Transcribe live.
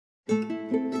Happy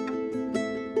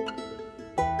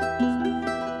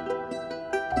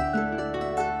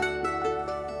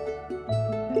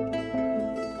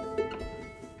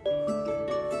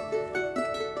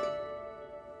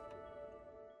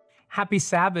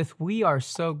Sabbath. We are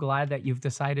so glad that you've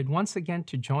decided once again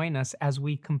to join us as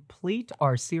we complete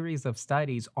our series of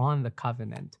studies on the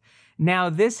covenant.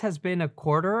 Now, this has been a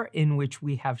quarter in which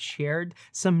we have shared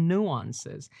some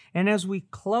nuances. And as we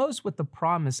close with the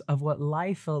promise of what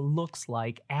life looks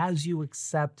like as you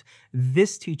accept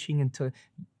this teaching into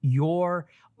your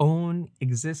own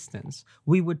existence,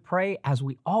 we would pray, as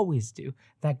we always do,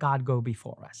 that God go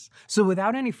before us. So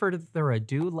without any further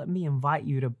ado, let me invite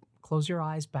you to close your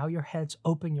eyes, bow your heads,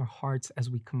 open your hearts as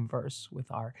we converse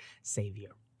with our Savior.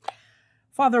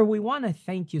 Father, we want to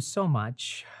thank you so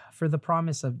much for the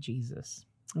promise of Jesus.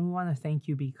 And we want to thank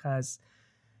you because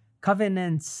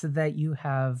covenants that you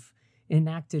have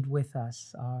enacted with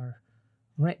us are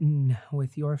written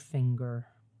with your finger,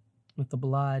 with the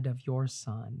blood of your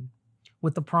Son,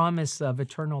 with the promise of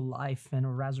eternal life and a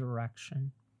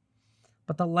resurrection.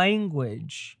 But the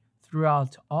language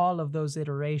throughout all of those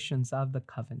iterations of the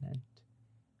covenant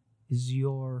is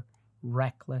your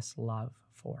reckless love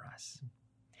for us.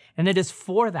 And it is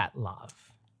for that love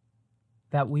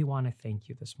that we want to thank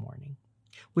you this morning.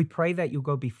 We pray that you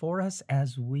go before us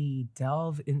as we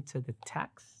delve into the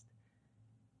text,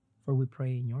 for we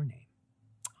pray in your name.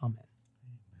 Amen.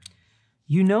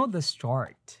 You know the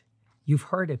start. You've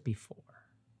heard it before.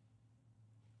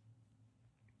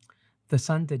 The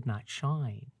sun did not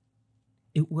shine.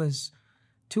 It was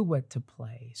too wet to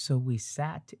play, so we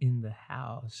sat in the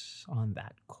house on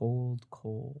that cold,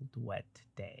 cold, wet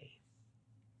day.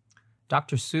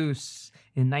 Dr. Seuss,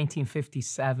 in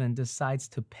 1957, decides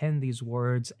to pen these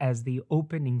words as the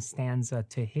opening stanza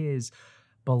to his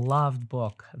beloved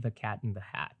book, The Cat in the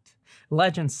Hat.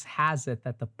 Legends has it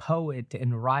that the poet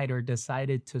and writer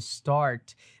decided to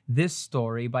start this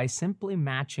story by simply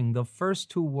matching the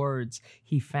first two words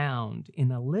he found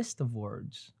in a list of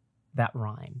words that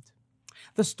rhymed.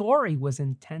 The story was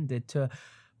intended to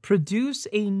produce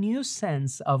a new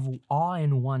sense of awe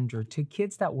and wonder to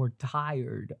kids that were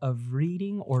tired of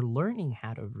reading or learning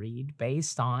how to read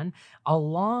based on a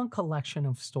long collection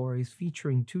of stories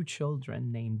featuring two children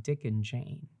named Dick and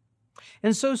Jane.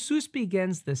 And so Seuss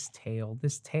begins this tale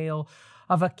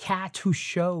of a cat who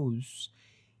shows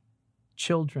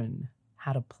children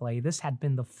how to play. This had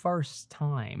been the first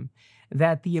time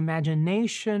that the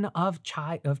imagination of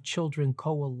children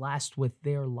coalesced with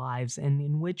their lives, and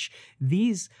in which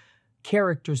these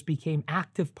characters became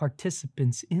active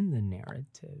participants in the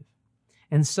narrative.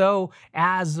 And so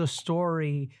as the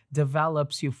story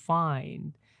develops, you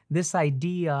find this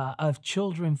idea of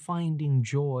children finding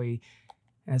joy,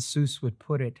 as Seuss would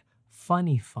put it,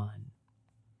 funny fun.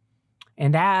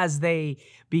 And as they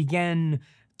begin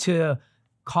to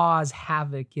cause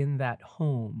havoc in that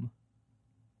home,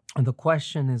 and the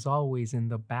question is always in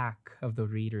the back of the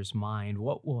reader's mind: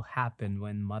 what will happen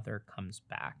when mother comes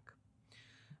back?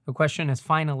 The question is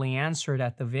finally answered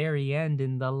at the very end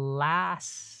in the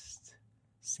last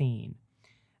scene,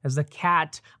 as the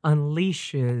cat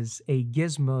unleashes a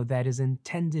gizmo that is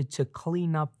intended to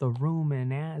clean up the room,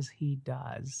 and as he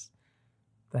does,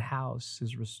 the house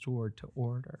is restored to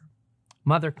order.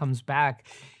 Mother comes back,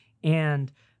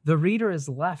 and the reader is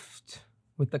left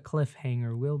with the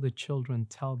cliffhanger. Will the children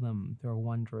tell them their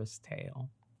wondrous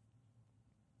tale?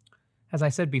 As I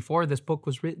said before, this book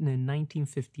was written in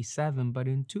 1957, but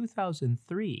in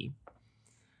 2003,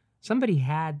 somebody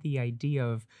had the idea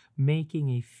of making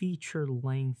a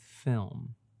feature-length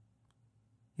film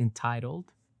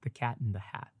entitled The Cat in the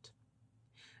Hat.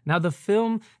 Now, the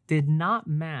film did not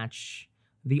match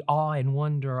the awe and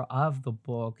wonder of the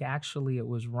book. Actually, it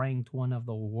was ranked one of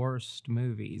the worst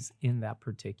movies in that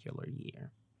particular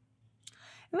year.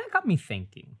 And that got me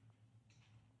thinking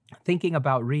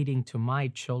about reading to my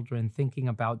children, thinking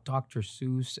about Dr.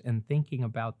 Seuss, and thinking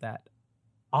about that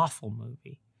awful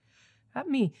movie. Got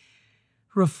me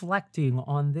reflecting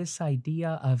on this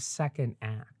idea of second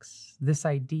acts, this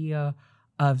idea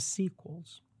of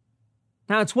sequels.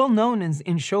 Now, it's well known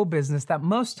in show business that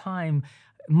most times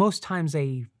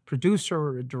a producer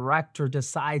or a director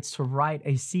decides to write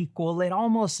a sequel, it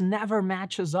almost never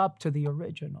matches up to the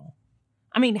original.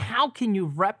 I mean, how can you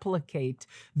replicate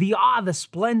the awe, the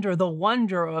splendor, the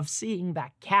wonder of seeing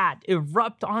that cat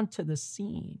erupt onto the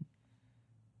scene?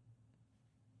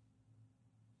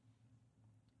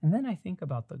 And then I think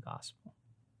about the gospel.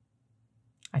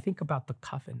 I think about the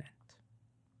covenant.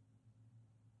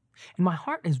 And my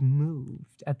heart is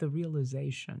moved at the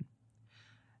realization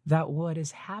that what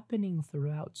is happening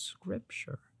throughout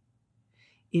Scripture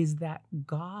is that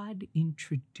God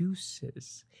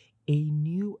introduces a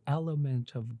new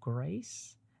element of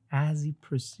grace as he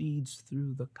proceeds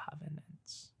through the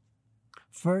covenants.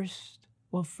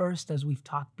 First, as we've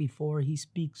talked before, he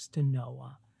speaks to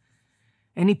Noah.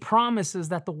 And he promises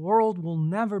that the world will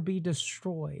never be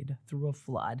destroyed through a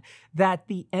flood, that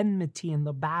the enmity and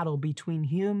the battle between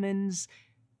humans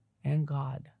and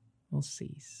God will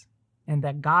cease, and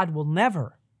that God will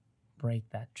never break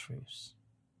that truce.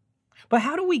 But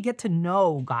how do we get to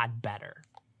know God better?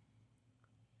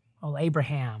 Well,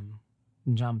 Abraham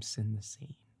jumps in the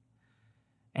scene.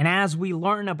 And as we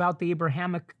learn about the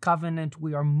Abrahamic covenant,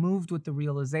 we are moved with the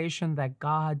realization that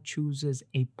God chooses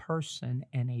a person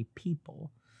and a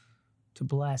people to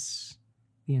bless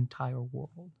the entire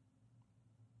world.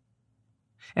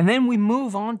 And then we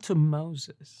move on to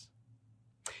Moses.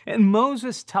 And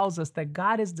Moses tells us that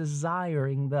God is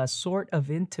desiring the sort of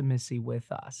intimacy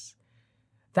with us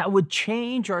that would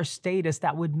change our status,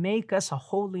 that would make us a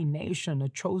holy nation, a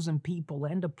chosen people,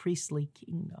 and a priestly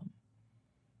kingdom.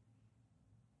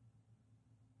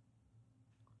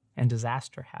 And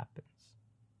disaster happens.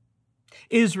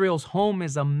 Israel's home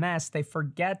is a mess. They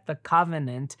forget the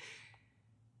covenant.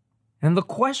 And the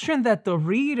question that the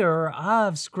reader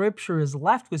of Scripture is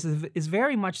left with is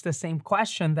very much the same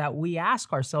question that we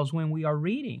ask ourselves when we are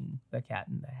reading The Cat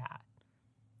in the Hat.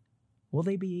 Will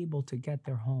they be able to get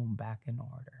their home back in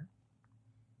order?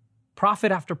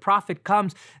 Prophet after prophet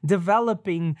comes,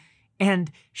 developing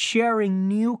and sharing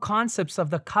new concepts of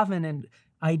the covenant,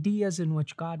 ideas in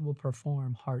which God will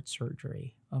perform heart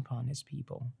surgery upon his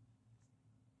people.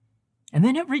 And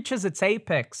then it reaches its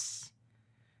apex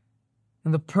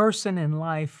in the person and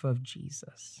life of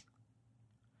Jesus.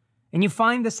 And you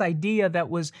find this idea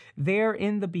that was there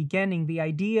in the beginning, the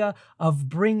idea of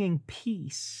bringing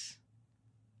peace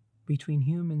between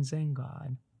humans and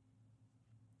God,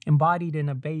 embodied in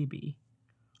a baby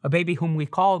whom we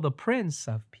call the Prince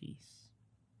of Peace.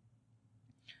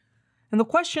 And the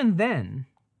question then,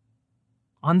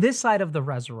 on this side of the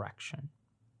resurrection,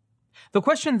 the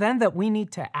question then that we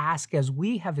need to ask as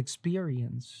we have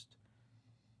experienced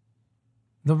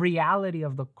the reality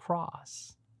of the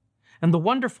cross and the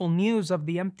wonderful news of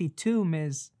the empty tomb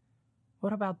is,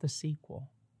 what about the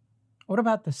sequel? What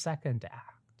about the second act?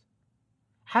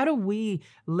 How do we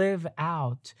live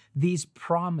out these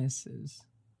promises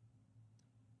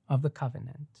of the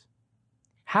covenant?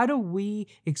 How do we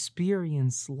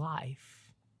experience life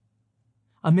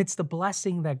amidst the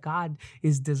blessing that God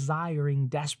is desiring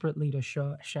desperately to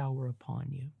shower upon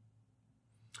you?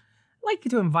 I'd like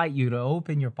to invite you to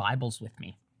open your Bibles with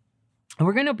me. And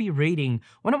we're going to be reading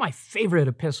one of my favorite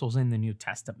epistles in the New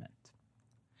Testament.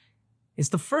 It's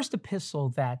the first epistle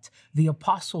that the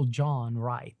Apostle John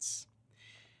writes.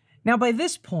 Now, by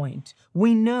this point,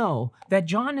 we know that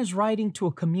John is writing to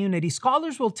a community.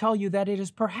 Scholars will tell you that it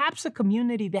is perhaps a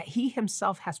community that he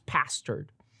himself has pastored.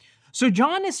 So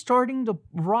John is starting to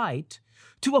write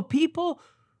to a people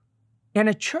and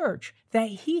a church that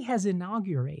he has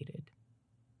inaugurated.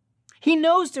 He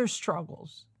knows their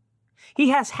struggles. He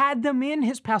has had them in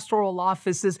his pastoral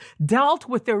offices, dealt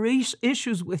with their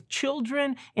issues with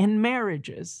children and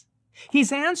marriages.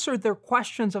 He's answered their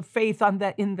questions of faith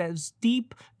in those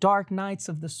deep, dark nights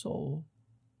of the soul.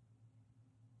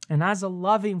 And as a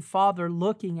loving father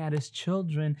looking at his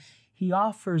children, he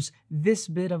offers this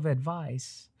bit of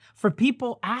advice for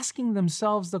people asking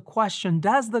themselves the question,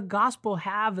 does the gospel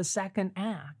have a second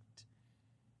act?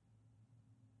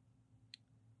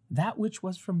 That which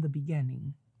was from the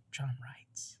beginning, John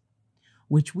writes,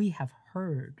 which we have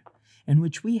heard and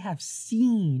which we have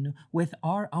seen with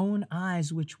our own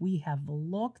eyes, which we have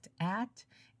looked at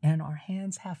and our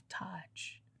hands have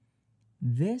touched.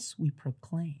 This we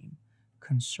proclaim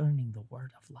concerning the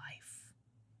word of life.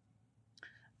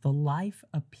 The life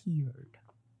appeared,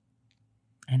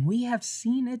 and we have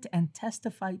seen it and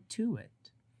testified to it.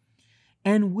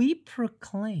 And we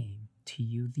proclaim to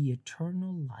you the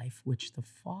eternal life which the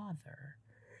Father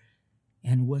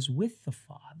and was with the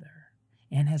Father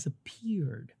and has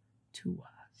appeared to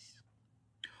us.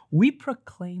 We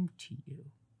proclaim to you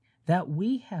that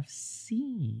we have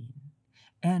seen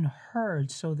and heard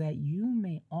so that you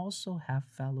may also have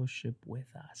fellowship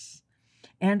with us.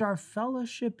 And our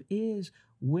fellowship is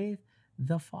with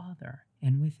the Father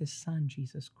and with his Son,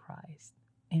 Jesus Christ.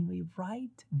 And we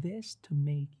write this to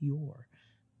make your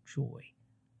joy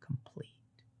complete.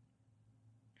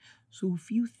 So a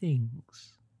few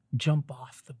things jump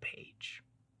off the page.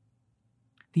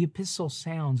 The epistle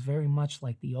sounds very much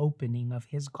like the opening of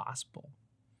his gospel.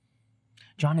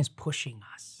 John is pushing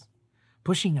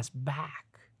us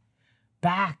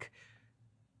back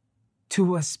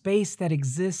to a space that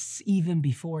exists even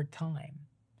before time.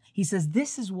 He says,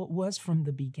 this is what was from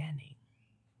the beginning.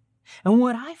 And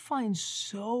what I find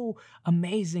so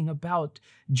amazing about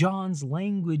John's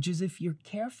language is if you're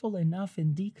careful enough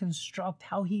and deconstruct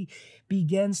how he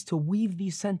begins to weave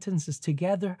these sentences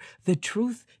together, the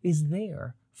truth is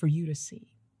there for you to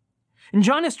see. And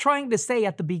John is trying to say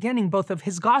at the beginning, both of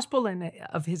his gospel and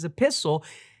of his epistle,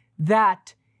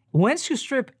 that once you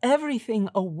strip everything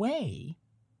away,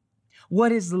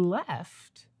 what is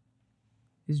left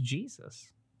is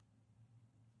Jesus.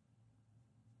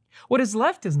 What is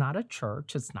left is not a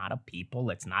church, it's not a people,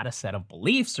 it's not a set of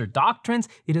beliefs or doctrines,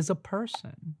 it is a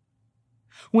person.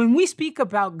 When we speak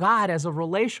about God as a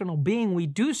relational being, we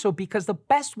do so because the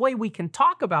best way we can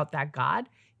talk about that God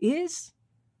is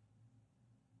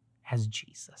as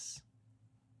Jesus.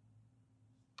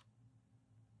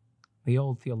 The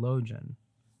old theologian,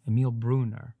 Emil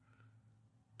Brunner,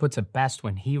 puts it best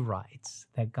when he writes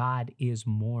that God is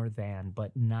more than,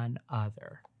 but none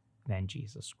other than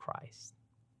Jesus Christ.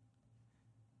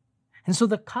 And so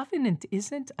the covenant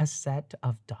isn't a set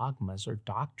of dogmas or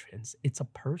doctrines, it's a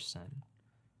person.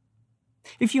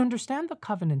 If you understand the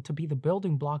covenant to be the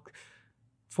building block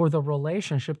for the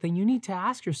relationship, then you need to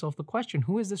ask yourself the question,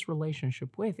 who is this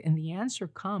relationship with? And the answer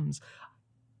comes,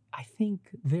 I think,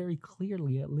 very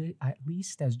clearly, at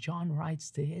least as John writes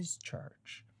to his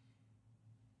church.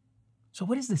 So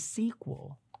what is the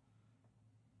sequel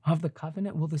of the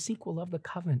covenant? Well, the sequel of the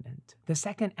covenant, the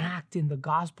second act in the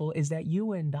gospel, is that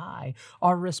you and I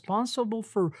are responsible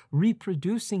for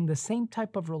reproducing the same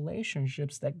type of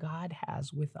relationships that God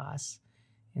has with us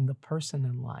in the person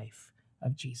and life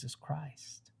of Jesus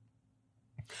Christ.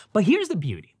 But here's the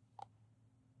beauty.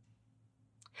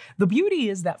 The beauty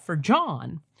is that for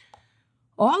John,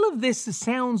 all of this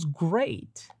sounds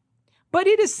great, but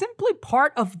it is simply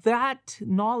part of that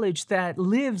knowledge that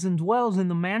lives and dwells in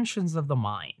the mansions of the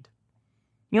mind.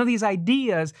 You know, these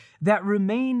ideas that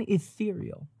remain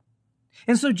ethereal.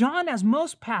 And so John, as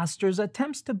most pastors,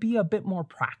 attempts to be a bit more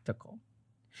practical.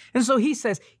 And so he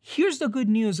says, here's the good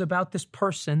news about this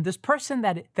person that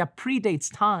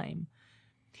predates time.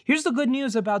 Here's the good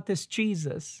news about this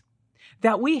Jesus,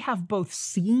 that we have both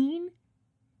seen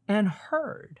and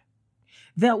heard.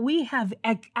 That we have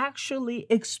actually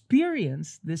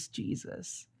experienced this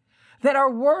Jesus, that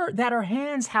our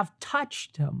hands have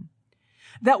touched him,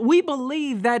 that we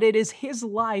believe that it is his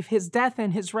life, his death,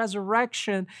 and his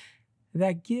resurrection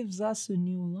that gives us a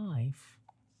new life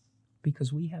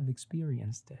because we have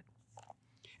experienced it.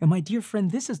 And my dear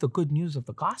friend, this is the good news of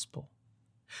the gospel.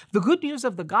 The good news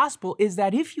of the gospel is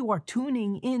that if you are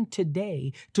tuning in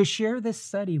today to share this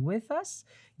study with us,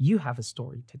 you have a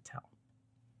story to tell.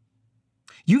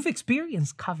 You've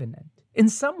experienced covenant in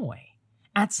some way,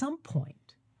 at some point.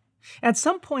 At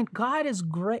some point, God's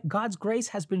grace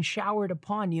has been showered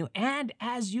upon you, and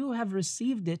as you have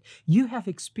received it, you have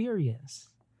experienced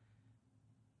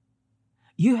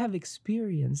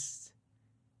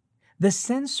the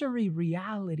sensory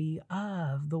reality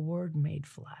of the Word made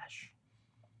flesh.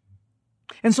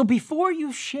 And so before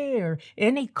you share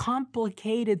any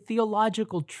complicated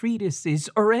theological treatises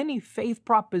or any faith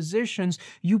propositions,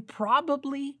 you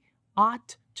probably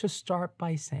ought to start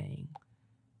by saying,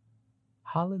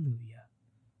 hallelujah,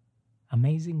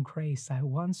 amazing grace, I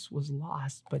once was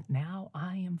lost, but now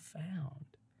I am found.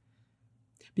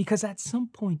 Because at some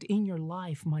point in your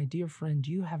life, my dear friend,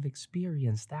 you have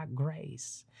experienced that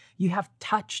grace. You have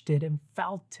touched it and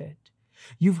felt it.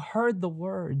 You've heard the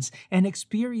words and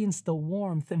experienced the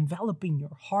warmth enveloping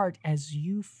your heart as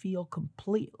you feel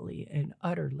completely and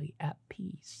utterly at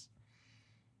peace.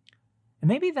 And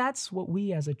maybe that's what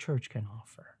we as a church can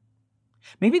offer.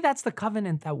 Maybe that's the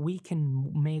covenant that we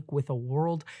can make with a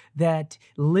world that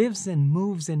lives and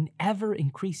moves in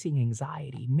ever-increasing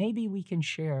anxiety. Maybe we can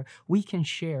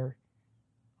share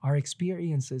our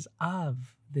experiences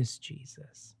of this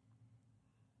Jesus.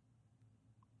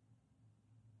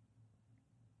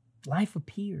 Life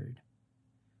appeared,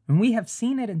 and we have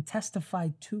seen it and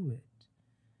testified to it.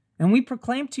 And we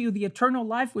proclaim to you the eternal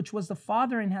life which was the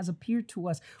Father and has appeared to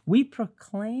us. We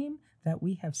proclaim that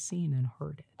we have seen and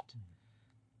heard it.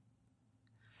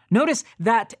 Notice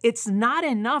that it's not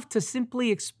enough to simply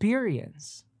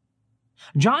experience.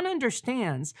 John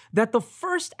understands that the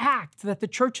first act that the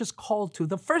church is called to,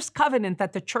 the first covenant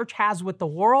that the church has with the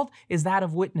world, is that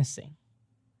of witnessing.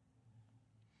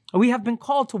 We have been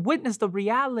called to witness the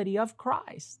reality of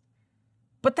Christ.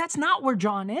 But that's not where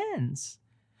John ends.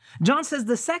 John says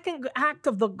the second act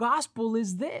of the gospel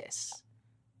is this.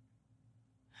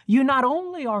 You not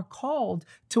only are called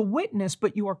to witness,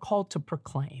 but you are called to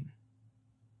proclaim.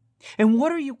 And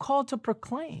what are you called to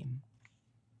proclaim?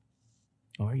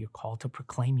 or you're called to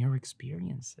proclaim your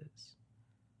experiences,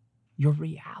 your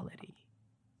reality,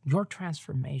 your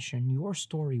transformation, your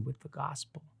story with the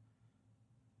gospel.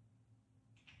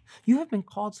 You have been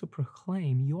called to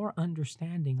proclaim your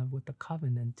understanding of what the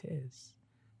covenant is.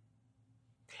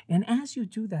 And as you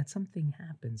do that, something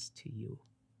happens to you.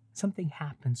 Something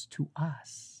happens to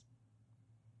us.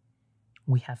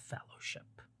 We have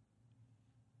fellowship.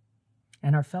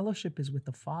 And our fellowship is with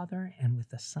the Father and with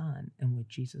the Son and with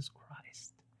Jesus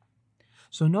Christ.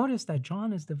 So notice that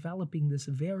John is developing this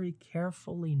very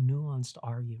carefully nuanced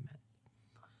argument.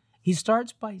 He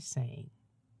starts by saying,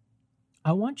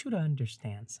 I want you to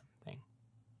understand something.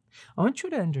 I want you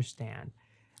to understand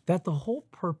that the whole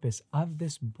purpose of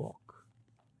this book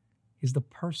is the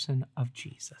person of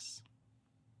Jesus.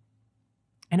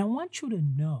 And I want you to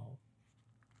know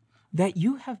that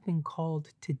you have been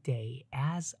called today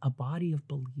as a body of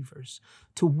believers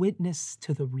to witness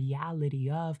to the reality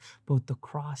of both the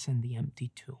cross and the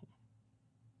empty tomb.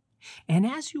 And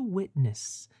as you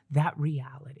witness that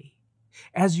reality,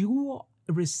 as you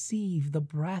receive the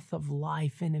breath of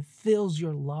life and it fills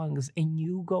your lungs and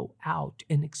you go out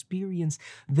and experience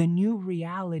the new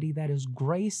reality that is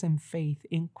grace and faith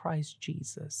in Christ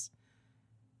Jesus,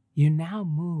 you now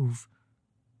move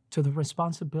to the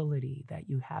responsibility that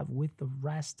you have with the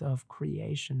rest of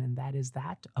creation, and that is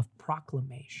that of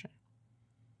proclamation.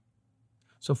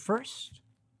 So first,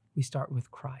 we start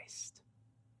with Christ.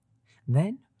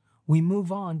 Then we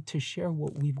move on to share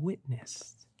what we've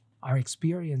witnessed, our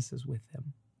experiences with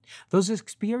him. Those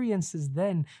experiences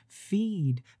then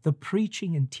feed the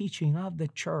preaching and teaching of the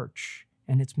church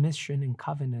and its mission and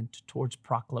covenant towards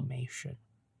proclamation.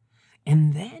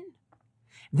 And then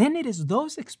it is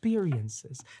those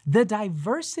experiences, the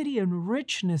diversity and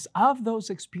richness of those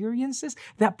experiences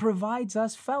that provides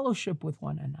us fellowship with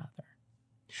one another.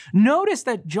 Notice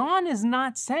that John is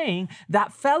not saying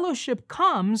that fellowship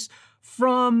comes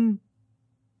from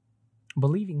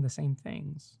believing the same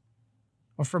things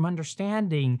or from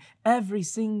understanding every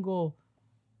single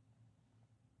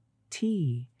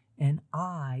T and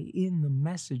I in the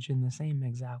message in the same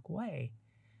exact way.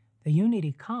 The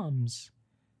unity comes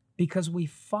because we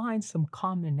find some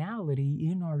commonality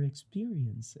in our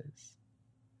experiences.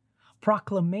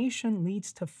 Proclamation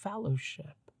leads to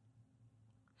fellowship.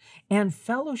 And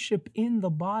fellowship in the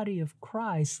body of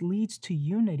Christ leads to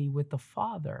unity with the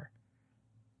Father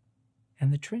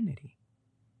and the Trinity.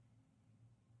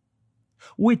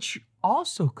 Which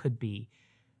also could be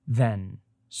then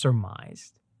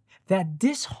surmised that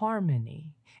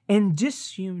disharmony and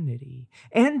disunity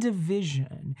and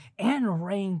division and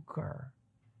rancor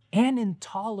and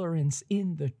intolerance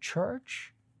in the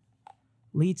church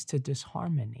leads to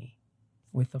disharmony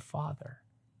with the Father.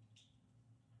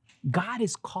 God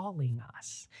is calling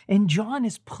us, and John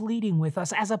is pleading with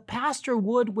us as a pastor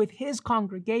would with his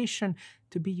congregation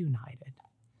to be united.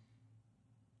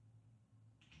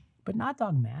 But not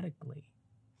dogmatically.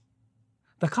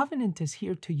 The covenant is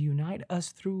here to unite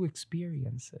us through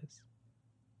experiences.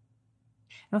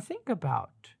 Now think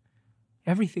about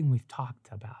everything we've talked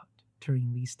about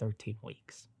during these 13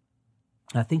 weeks.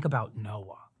 Now think about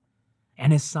Noah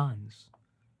and his sons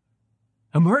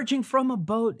emerging from a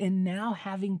boat and now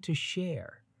having to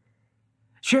sharing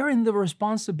the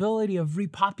responsibility of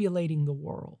repopulating the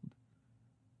world,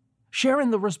 sharing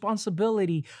the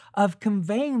responsibility of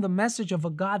conveying the message of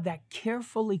a God that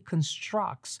carefully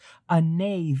constructs a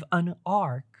nave, an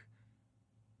ark,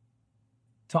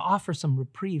 to offer some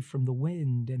reprieve from the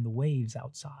wind and the waves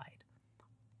outside.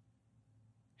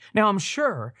 Now, I'm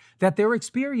sure that their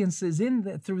experiences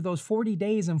through those 40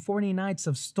 days and 40 nights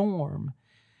of storm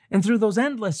and through those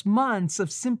endless months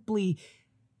of simply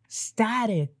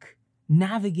static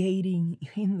navigating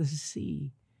in the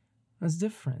sea was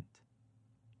different.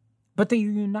 But they are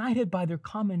united by their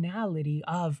commonality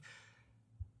of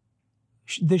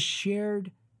the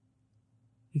shared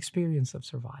experience of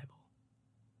survival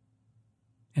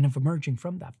and of emerging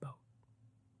from that boat.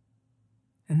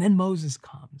 And then Moses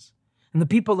comes. And the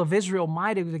people of Israel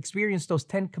might have experienced those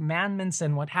 10 commandments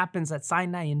and what happens at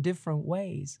Sinai in different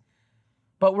ways.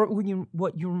 But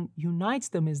what unites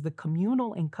them is the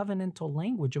communal and covenantal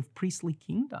language of priestly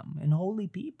kingdom and holy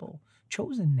people,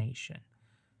 chosen nation.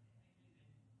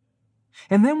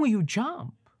 And then when you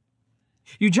jump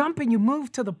and you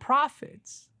move to the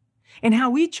prophets and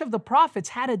how each of the prophets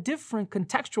had a different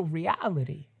contextual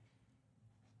reality.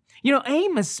 You know,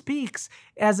 Amos speaks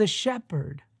as a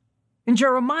shepherd. And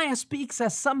Jeremiah speaks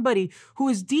as somebody who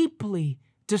is deeply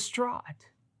distraught.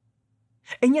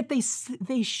 And yet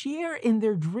they share in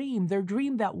their dream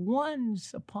that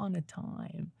once upon a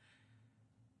time,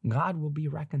 God will be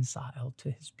reconciled to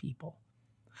his people.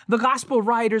 The gospel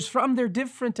writers, from their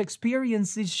different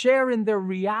experiences, share in their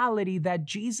reality that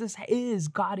Jesus is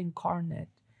God incarnate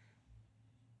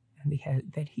and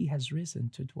that he has risen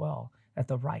to dwell at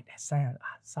the right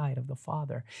side of the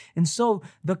Father. And so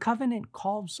the covenant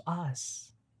calls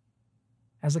us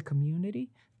as a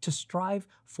community to strive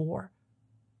for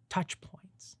touch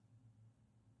points.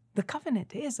 The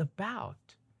covenant is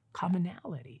about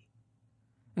commonality.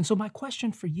 And so my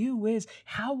question for you is,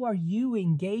 how are you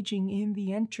engaging in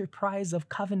the enterprise of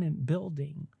covenant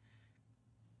building?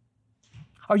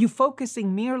 Are you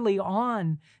focusing merely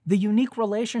on the unique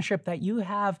relationship that you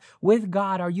have with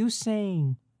God? Are you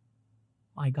saying,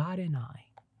 my God and I?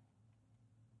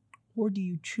 Or do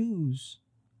you choose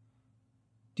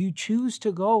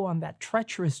to go on that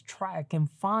treacherous track and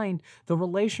find the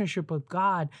relationship with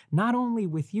God, not only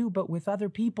with you, but with other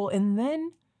people, and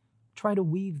then try to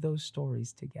weave those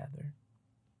stories together?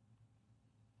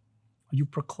 You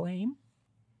proclaim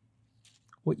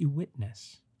what you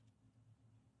witness.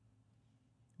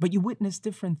 But you witness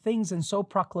different things, and so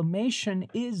proclamation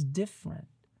is different.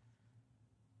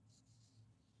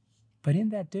 But in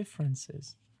those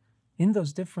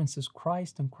differences,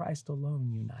 Christ and Christ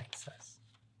alone unites us.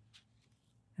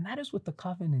 And that is what the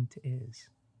covenant is.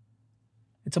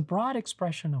 It's a broad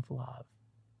expression of love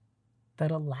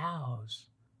that allows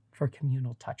for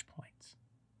communal touch points.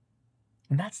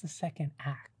 And that's the second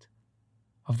act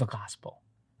of the gospel.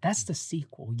 That's the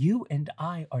sequel. You and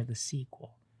I are the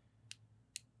sequel.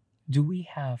 Do we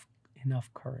have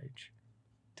enough courage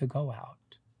to go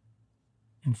out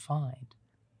and find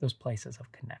those places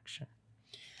of connection?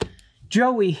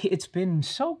 Joey, it's been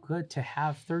so good to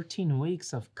have 13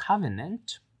 weeks of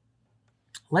covenant.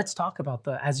 Let's talk about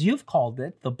as you've called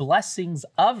it, the blessings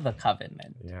of the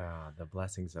covenant. Yeah, the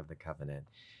blessings of the covenant.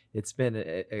 It's been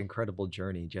an incredible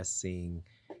journey just seeing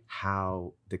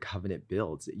how the covenant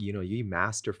builds. You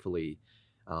masterfully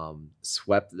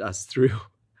swept us through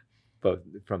both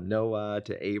from Noah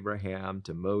to Abraham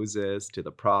to Moses to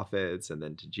the prophets and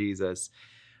then to Jesus.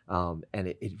 And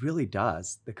it really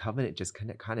does. The covenant just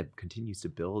kind of continues to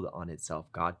build on itself.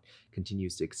 God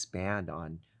continues to expand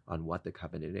on what the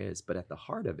covenant is. But at the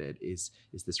heart of it is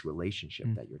this relationship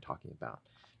that you're talking about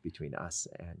between us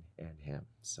and him.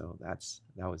 So that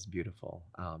was beautiful.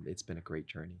 It's been a great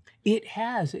journey. It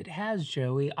has,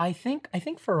 Joey. I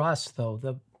think for us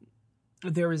though,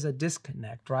 there is a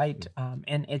disconnect, right?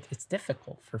 And it's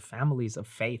difficult for families of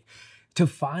faith to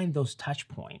find those touch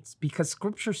points because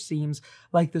Scripture seems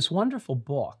like this wonderful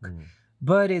book,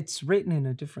 but it's written in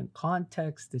a different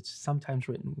context. It's sometimes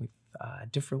written with a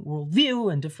different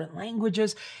worldview and different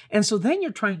languages. And so then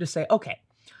you're trying to say, okay,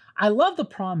 I love the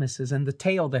promises and the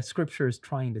tale that Scripture is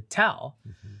trying to tell,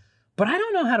 but I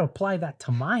don't know how to apply that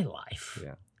to my life.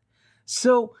 Yeah.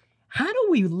 So how do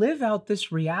we live out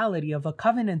this reality of a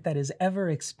covenant that is ever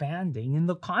expanding in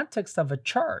the context of a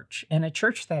church, and a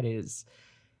church that is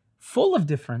full of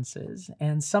differences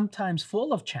and sometimes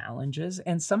full of challenges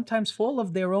and sometimes full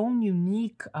of their own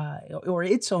unique or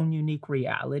its own unique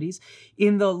realities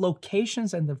in the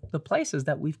locations and the places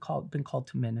that we've been called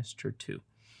to minister to?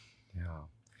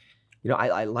 Yeah.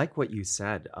 I like what you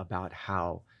said about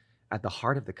how at the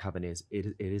heart of the covenant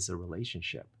it is a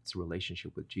relationship. It's a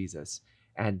relationship with Jesus.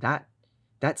 And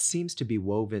that seems to be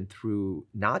woven through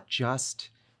not just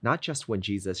when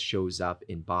Jesus shows up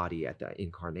in body at the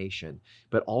incarnation,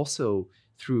 but also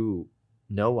through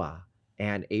Noah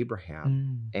and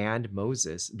Abraham and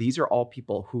Moses. These are all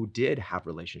people who did have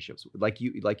relationships. Like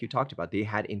you talked about, they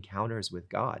had encounters with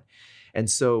God. And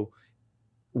so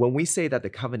when we say that the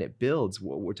covenant builds,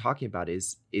 what we're talking about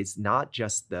is not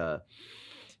just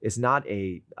it's not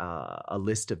a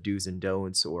list of do's and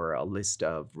don'ts or a list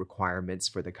of requirements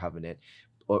for the covenant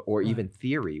or even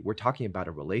theory. We're talking about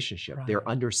a relationship. Right. Their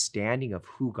understanding of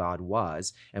who God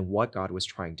was and what God was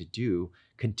trying to do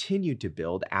continued to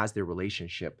build as their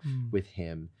relationship with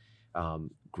him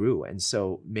grew. And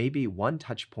so maybe one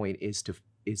touch point is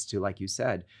to, like you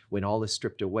said, when all is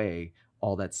stripped away,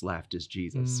 all that's left is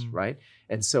Jesus, right?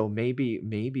 And so maybe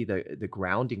the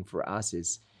grounding for us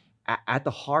is at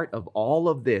the heart of all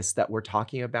of this that we're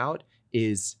talking about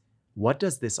is, what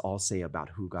does this all say about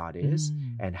who God is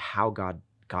and how God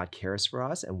cares for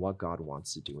us and what God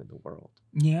wants to do in the world?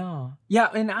 Yeah,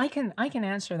 and I can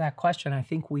answer that question. I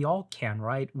think we all can,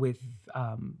 right?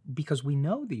 Because we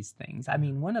know these things. I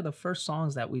mean, one of the first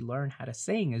songs that we learn how to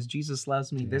sing is "Jesus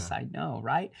Loves Me, This I Know,"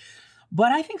 right?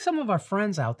 But I think some of our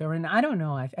friends out there, and I don't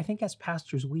know, I think as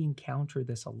pastors we encounter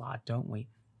this a lot, don't we?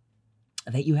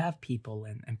 That you have people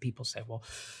and people say, well,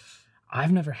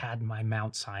 I've never had my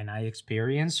Mount Sinai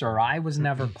experience, or I was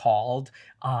never called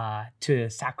to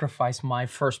sacrifice my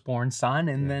firstborn son,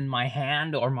 and Yeah. then my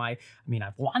hand or my, I mean,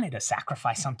 I've wanted to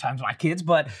sacrifice sometimes my kids,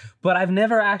 but I've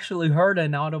never actually heard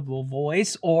an audible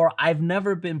voice, or I've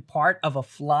never been part of a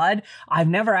flood. I've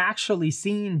never actually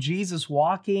seen Jesus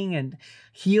walking and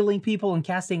healing people and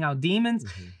casting out demons.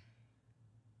 Mhm.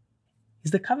 Is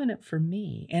the covenant for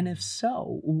me? And if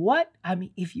so, I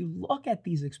mean, if you look at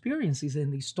these experiences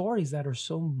and these stories that are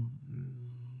so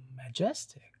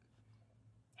majestic,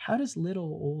 how does little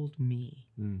old me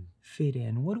Mm. fit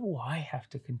in? What do I have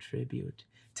to contribute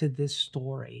to this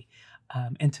story?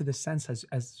 And to the sense,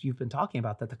 as you've been talking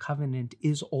about, that the covenant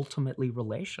is ultimately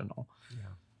relational.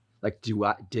 Yeah. Like,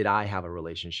 did I have a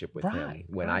relationship with him Right,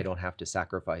 when I right. don't have to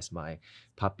sacrifice my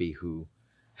puppy who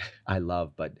I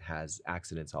love but has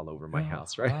accidents all over my Oh,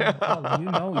 house, right?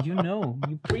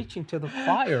 you're preaching to the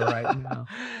choir right now.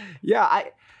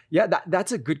 Yeah,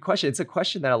 that's a good question. It's a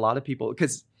question that a lot of people,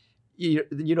 because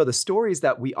the stories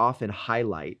that we often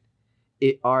highlight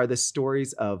are the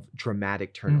stories of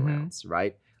dramatic Mm-hmm. turnarounds,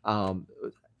 right? Um,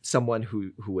 Someone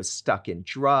who was stuck in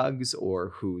drugs or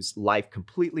whose life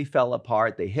completely fell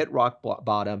apart. They hit rock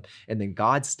bottom, and then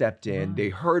God stepped in. They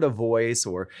Right. heard a voice,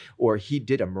 or He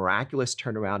did a miraculous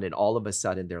turnaround, and all of a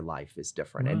sudden their life is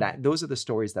different. And Right. those are the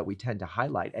stories that we tend to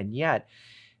highlight. And yet,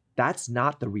 that's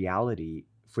not the reality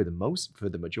for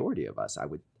the majority of us. I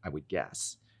would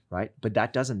guess. Right. But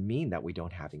that doesn't mean that we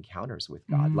don't have encounters with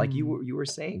God. Like Mm. you were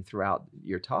saying throughout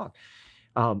your talk,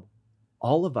 um,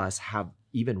 all of us have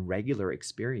even regular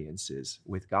experiences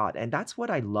with God. And that's what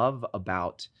I love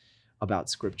about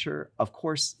scripture. Of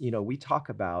course, we talk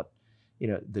about,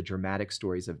 the dramatic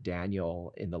stories of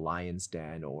Daniel in the lion's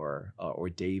den, or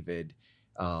David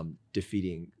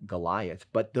defeating Goliath.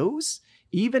 But those,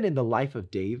 even in the life of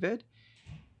David,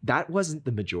 that wasn't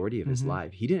the majority of his Mm-hmm.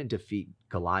 life. He didn't defeat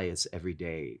Goliath every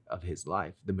day of his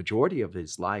life. The majority of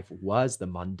his life was the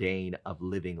mundane of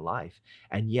living life.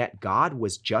 And yet God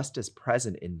was just as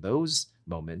present in those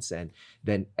moments and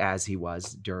then as he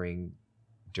was during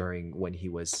when he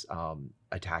was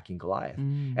attacking Goliath.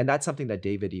 Mm. And that's something that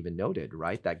David even noted,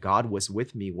 right? That God was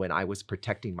with me when I was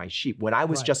protecting my sheep. When I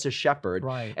was Right. just a shepherd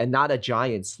Right. and not a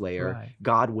giant slayer, Right.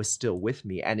 God was still with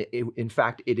me. And in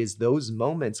fact, it is those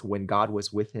moments when God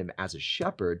was with him as a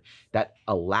shepherd that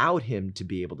allowed him to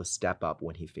be able to step up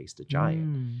when he faced a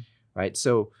giant, Mm. right?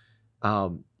 So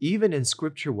even in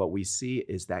scripture, what we see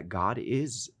is that God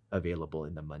is available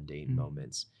in the mundane Mm.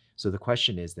 moments. So the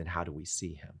question is then, how do we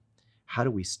see him? How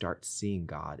do we start seeing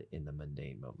God in the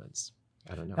mundane moments?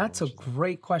 I don't know. That's a What you think?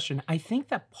 great question. I think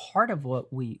that part of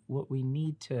what we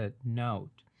need to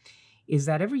note is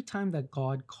that every time that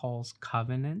God calls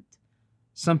covenant,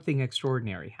 something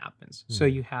extraordinary happens. So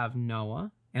Hmm. you have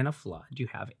Noah and a flood, you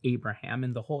have Abraham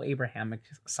and the whole Abrahamic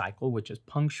cycle, which is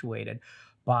punctuated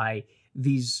by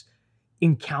these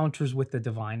encounters with the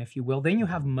divine, if you will. Then you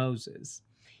have Moses.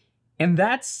 And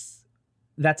that's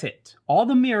it. All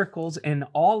the miracles and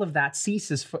all of that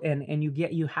ceases and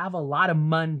you have a lot of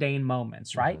mundane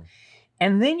moments, right? Mhm.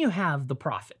 And then you have the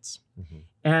prophets. Mhm.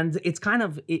 And it's kind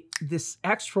of this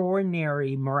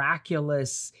extraordinary,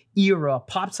 miraculous era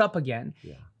pops up again,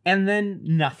 Yeah. and then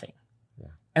nothing. Yeah.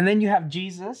 And then you have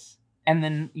Jesus, and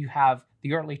then you have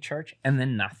the early church, and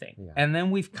then nothing. Yeah. And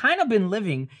then we've kind of been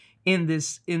living in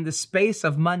the space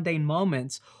of mundane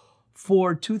moments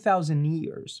for 2,000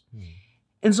 years. Hmm.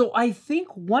 And so I think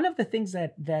one of the things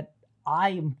that I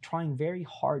am trying very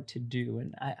hard to do,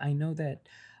 and I know that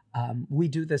we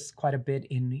do this quite a bit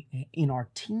in our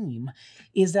team,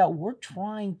 is that we're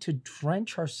trying to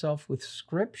drench ourselves with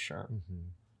Scripture. Mhm.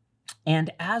 And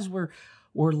as we're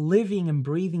living and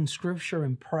breathing Scripture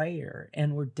and prayer,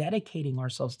 and we're dedicating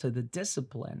ourselves to the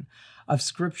discipline of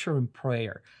Scripture and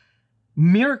prayer,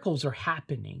 miracles are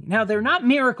happening. Now, they're not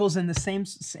miracles in the same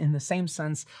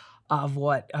sense of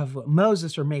what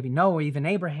Moses or maybe Noah, or even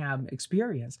Abraham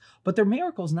experienced, but they're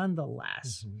miracles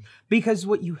nonetheless. Mhm. Because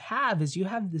what you have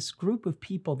this group of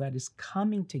people that is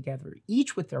coming together,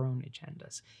 each with their own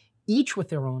agendas, each with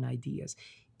their own ideas,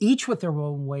 each with their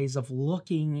own ways of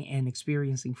looking and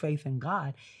experiencing faith in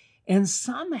God. And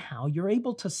somehow you're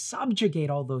able to subjugate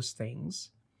all those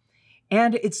things.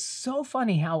 And it's so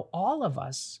funny how all of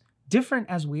us, different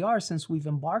as we are since we've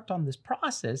embarked on this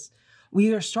process,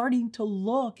 we are starting to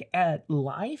look at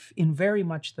life in very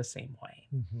much the same way.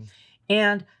 Mhm.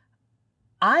 And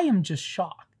I am just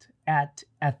shocked at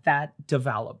that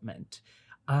development,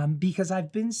 because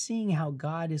I've been seeing how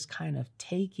God is kind of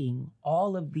taking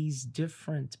all of these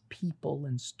different people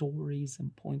and stories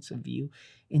and points of view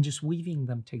and just weaving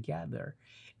them together.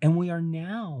 And we are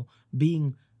now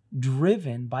being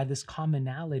driven by this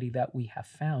commonality that we have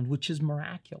found, which is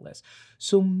miraculous.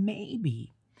 So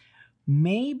maybe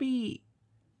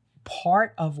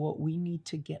part of what we need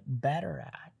to get better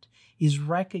at is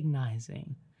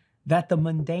recognizing that the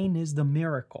mundane is the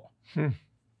miracle. Wow.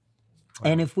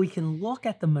 And if we can look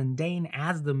at the mundane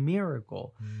as the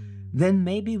miracle, then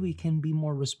maybe we can be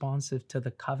more responsive to the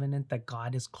covenant that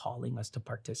God is calling us to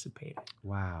participate in.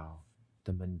 Wow.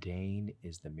 The mundane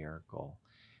is the miracle.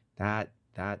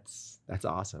 That's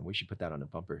awesome. We should put that on a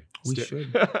bumper. We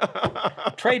should.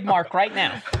 Trademark right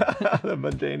now. The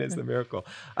mundane is the miracle.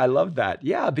 I love that.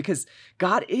 Yeah, because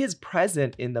God is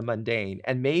present in the mundane,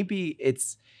 and maybe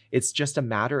it's just a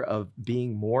matter of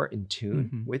being more in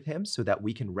tune with him so that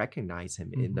we can recognize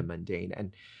him in the mundane.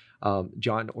 And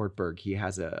John Ortberg, he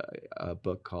has a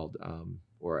book called,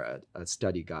 or a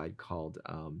study guide called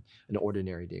An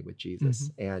Ordinary Day with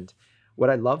Jesus. And what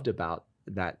I loved about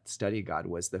that study guide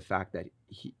was the fact that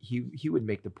he would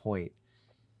make the point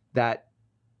that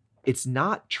it's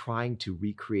not trying to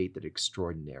recreate that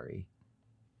extraordinary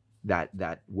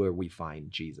that where we find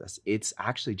Jesus. It's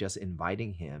actually just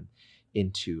inviting him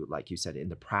into, like you said, in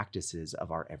the practices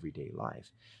of our everyday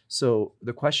life. So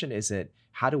the question isn't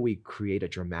how do we create a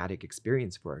dramatic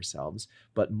experience for ourselves,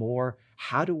 but more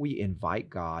how do we invite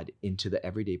God into the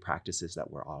everyday practices that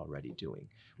we're already doing?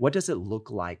 What does it look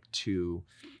like to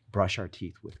brush our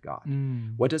teeth with God?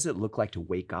 What does it look like to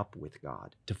wake up with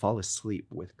God, to fall asleep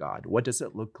with God? What does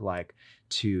it look like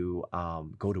to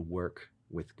go to work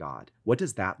with God? What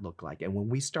does that look like? And when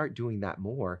we start doing that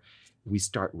more, we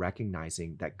start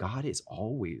recognizing that God is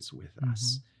always with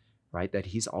us, right? That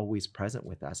he's always present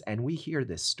with us. And we hear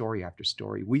this story after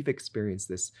story. We've experienced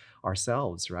this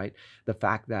ourselves, right? The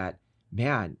fact that,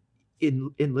 man,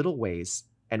 in little ways,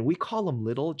 and we call them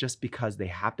little just because they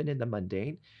happen in the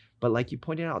mundane, but like you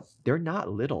pointed out, they're not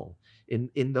little.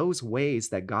 In those ways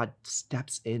that God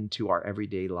steps into our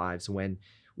everyday lives when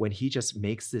he just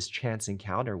makes this chance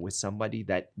encounter with somebody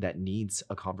that needs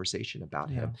a conversation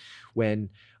about him. When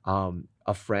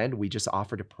a friend, we just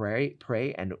offer to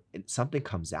pray, and something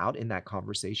comes out in that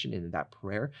conversation, in that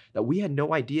prayer, that we had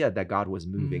no idea that God was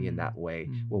moving in that way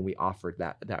when we offered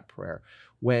that prayer.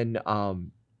 When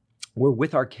we're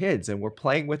with our kids and we're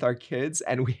playing with our kids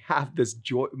and we have this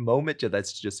joy moment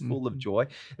that's just full of joy,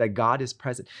 that God is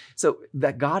present. So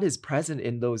that God is present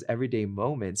in those everyday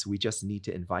moments, we just need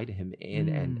to invite him in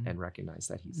and recognize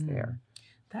that he's there.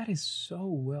 That is so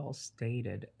well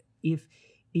stated. If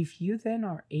you then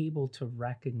are able to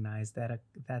recognize that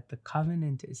the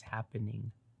covenant is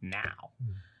happening now,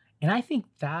 and I think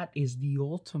that is the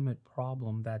ultimate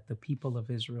problem that the people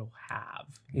of Israel have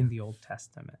in the Old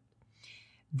Testament,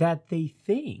 that they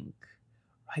think,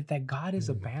 right, that God has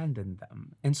abandoned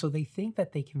them. And so they think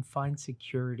that they can find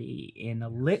security in a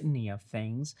litany of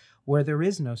things where there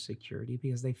is no security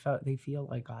because they feel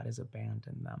like God has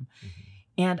abandoned them.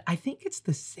 And I think it's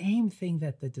the same thing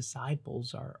that the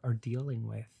disciples are dealing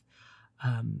with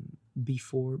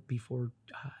before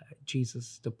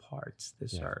Jesus departs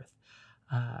this earth.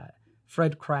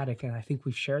 Fred Craddock, and I think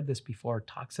we've shared this before,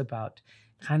 talks about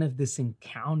kind of this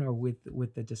encounter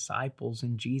with the disciples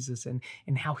and Jesus and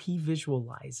how he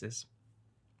visualizes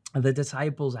the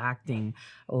disciples acting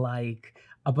like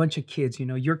a bunch of kids,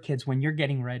 your kids, when you're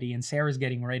getting ready and Sarah's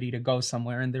getting ready to go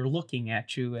somewhere and they're looking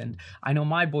at you. And I know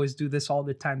my boys do this all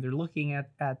the time. They're looking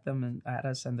at them and at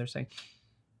us and they're saying,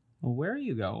 well, where are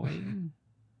you going?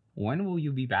 When will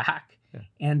you be back?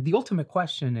 And the ultimate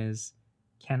question is,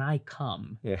 can I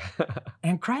come?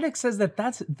 And Craddock says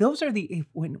those are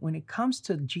when it comes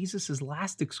to Jesus's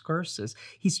last excursus,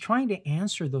 he's trying to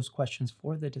answer those questions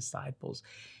for the disciples.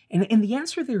 And the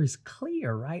answer there is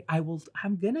clear, right?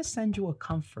 I'm going to send you a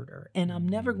comforter, and I'm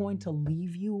never going to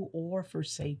leave you or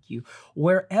forsake you.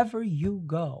 Wherever you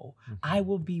go, I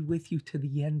will be with you to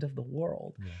the end of the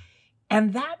world.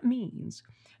 And that means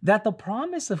that the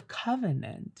promise of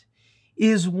covenant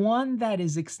is one that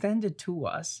is extended to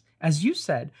us, as you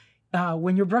said,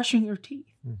 when you're brushing your teeth,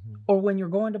 or when you're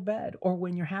going to bed, or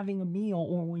when you're having a meal,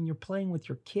 or when you're playing with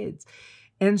your kids.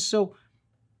 And so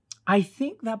I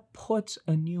think that puts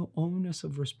a new onus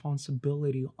of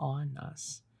responsibility on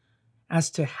us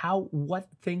as to what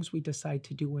things we decide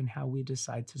to do and how we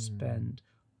decide to spend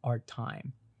our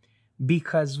time.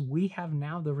 Because we have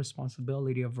now the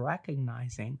responsibility of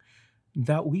recognizing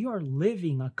that we are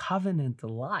living a covenant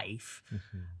life.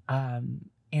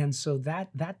 And so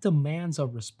that demands a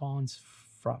response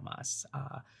from us.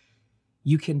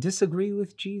 You can disagree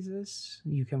with Jesus,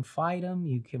 you can fight him,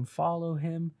 you can follow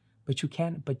him,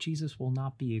 but Jesus will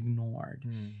not be ignored.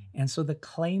 And so the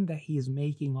claim that he is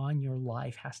making on your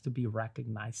life has to be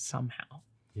recognized somehow.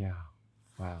 Yeah.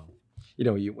 Wow.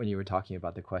 when you were talking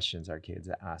about the questions our kids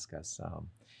ask us,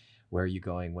 where are you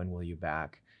going? When will you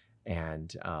back?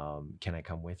 And can I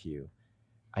come with you?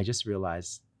 I just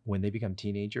realized when they become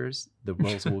teenagers, the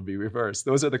roles will be reversed.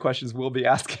 Those are the questions we'll be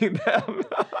asking them.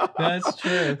 That's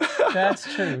true.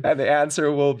 That's true. And the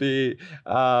answer will be,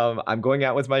 I'm going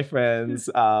out with my friends.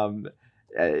 I'm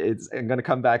going to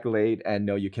come back late, and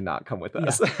no, you cannot come with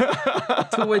us.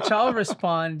 To which I'll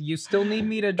respond, you still need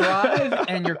me to drive,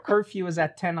 and your curfew is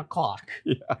at 10 o'clock.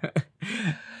 Yeah.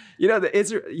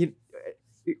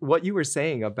 What you were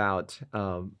saying about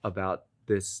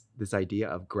this idea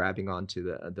of grabbing onto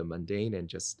the mundane and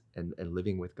just and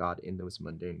living with God in those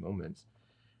mundane moments,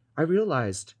 I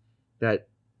realized that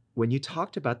when you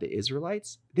talked about the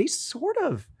Israelites, they sort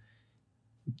of,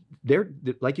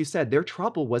 like you said, their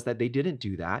trouble was that they didn't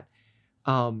do that.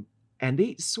 And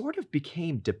they sort of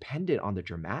became dependent on the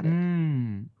dramatic,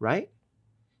 right?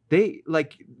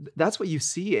 That's what you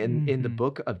see in the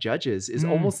book of Judges, is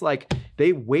almost like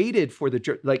they waited for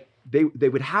they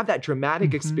would have that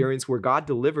dramatic experience where God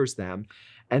delivers them,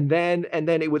 and then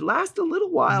it would last a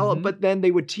little while, but then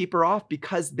they would taper off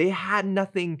because they had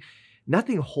nothing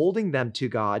holding them to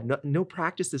God, no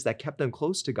practices that kept them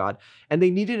close to God, and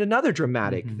they needed another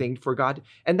dramatic thing for God.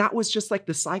 And that was just like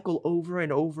the cycle over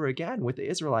and over again with the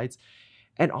Israelites.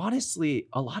 And honestly,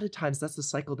 a lot of times that's the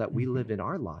cycle that we live in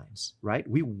our lives, right?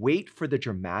 We wait for the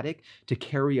dramatic to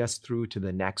carry us through to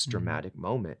the next dramatic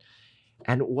moment.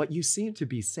 And what you seem to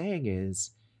be saying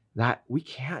is that we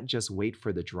can't just wait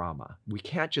for the drama. We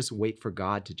can't just wait for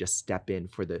God to just step in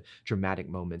for the dramatic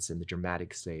moments and the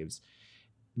dramatic saves.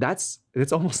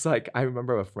 It's almost like, I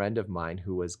remember a friend of mine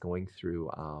who was going through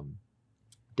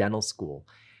dental school,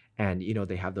 and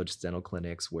they have those dental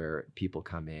clinics where people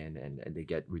come in and they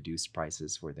get reduced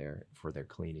prices for their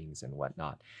cleanings and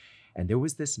whatnot. And there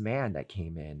was this man that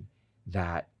came in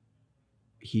that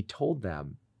he told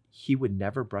them he would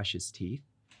never brush his teeth.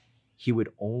 He would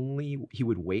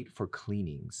wait for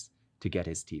cleanings to get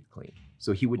his teeth clean.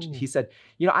 So he said,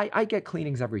 I get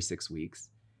cleanings every 6 weeks.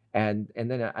 And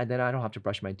then I don't have to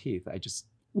brush my teeth. I just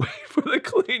wait for the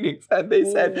cleanings. And they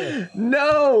said,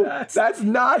 no, that's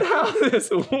not how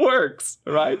this works,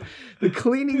 right? The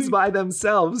cleanings by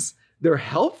themselves, they're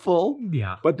helpful,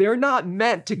 but they're not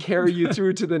meant to carry you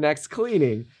through to the next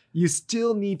cleaning. You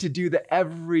still need to do the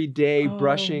everyday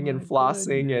brushing and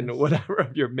flossing and whatever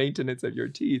of your maintenance of your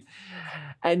teeth.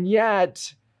 And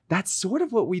yet, that's sort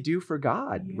of what we do for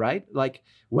God, right? Like,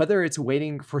 whether it's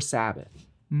waiting for Sabbath,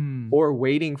 or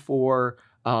waiting for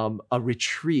a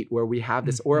retreat where we have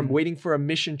this, or I'm waiting for a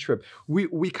mission trip.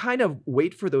 We kind of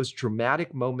wait for those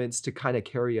dramatic moments to kind of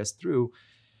carry us through,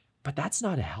 but that's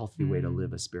not a healthy way to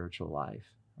live a spiritual life,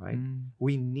 right?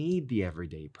 We need the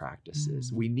everyday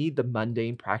practices. We need the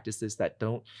mundane practices that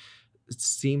don't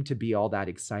seem to be all that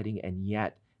exciting, and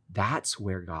yet that's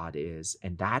where God is,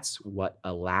 and that's what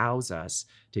allows us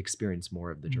to experience more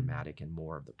of the dramatic and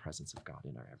more of the presence of God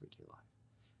in our everyday life.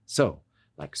 So,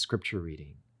 like scripture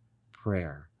reading,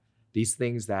 prayer, these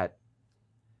things that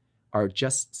are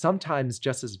just sometimes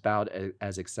just as about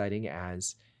as exciting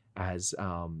as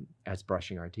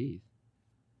brushing our teeth.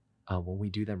 When we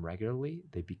do them regularly,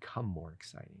 they become more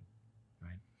exciting,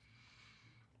 right?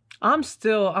 I'm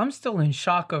still in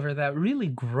shock over that really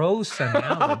gross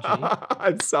analogy.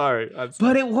 I'm sorry.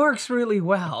 But it works really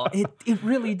well. It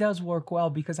really does work well,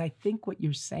 because I think what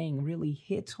you're saying really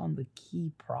hits on the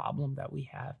key problem that we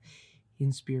have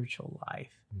in spiritual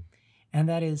life. And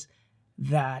that is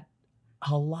that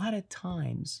a lot of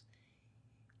times,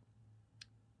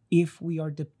 if we are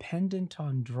dependent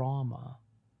on drama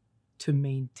to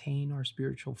maintain our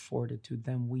spiritual fortitude,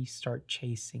 then we start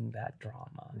chasing that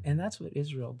drama. And that's what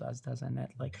Israel does, doesn't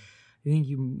it? Like, I think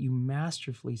you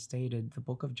masterfully stated the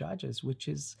book of Judges, which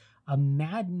is a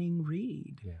maddening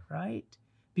read, right?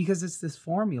 Because it's this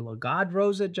formula. God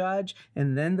rose a judge,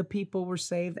 and then the people were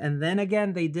saved, and then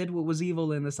again they did what was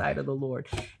evil in the sight of the Lord.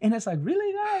 And it's like,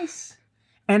 really, guys?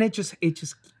 And it just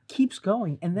keeps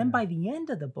going. And then by the end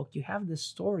of the book, you have this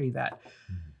story that,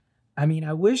 I mean,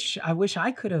 I wish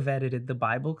I could have edited the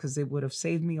Bible, because it would have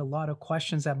saved me a lot of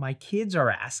questions that my kids are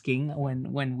asking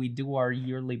when we do our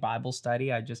yearly Bible study.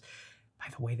 By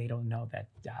the way, they don't know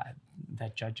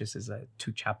that Judges is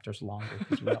 2 chapters longer,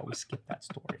 because we always skip that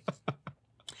story.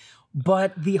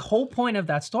 But the whole point of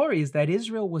that story is that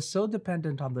Israel was so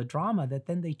dependent on the drama that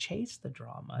then they chased the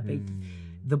drama.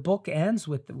 The book ends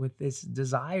with this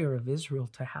desire of Israel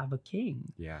to have a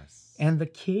king. Yes. And the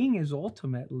king is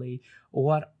ultimately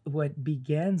what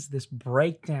begins this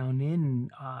breakdown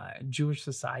in Jewish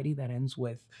society that ends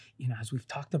with, as we've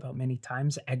talked about many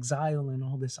times, exile and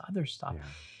all this other stuff.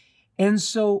 And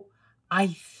so I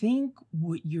think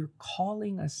what you're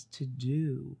calling us to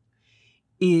do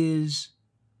is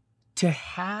to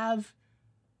have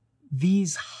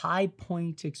these high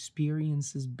point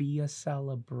experiences be a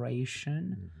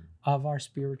celebration Mhm. of our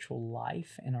spiritual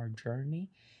life and our journey,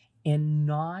 and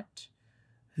not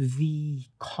the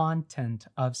content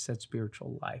of said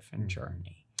spiritual life and Mhm.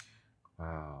 journey.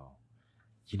 Wow.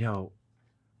 You know,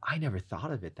 I never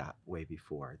thought of it that way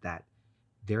before, that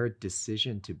their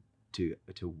decision to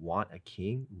want a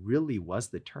king really was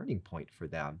the turning point for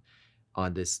them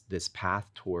on this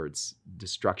path towards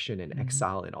destruction and Mhm.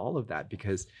 exile and all of that.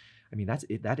 Because I mean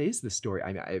that is the story.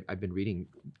 I mean, I've been reading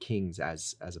Kings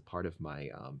as a part of my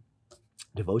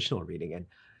devotional reading, and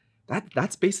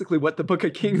that's basically what the book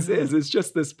of Kings Yeah. is. It's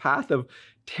just this path of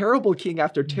terrible king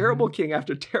after terrible Mhm. king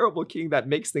after terrible king that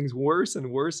makes things worse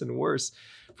and worse and worse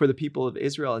for the people of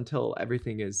Israel until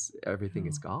everything Yeah. is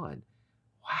gone.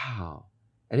 Wow.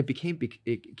 And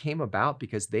it came about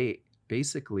because they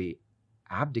basically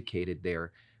abdicated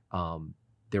their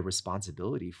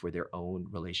responsibility for their own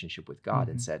relationship with God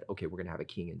and Mhm. said, okay, we're going to have a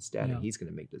king instead, and Yeah. he's going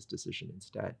to make this decision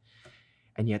instead.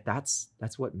 And yet that's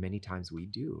what many times we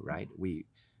do, right? We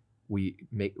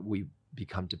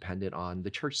become dependent on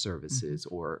the church Mhm. services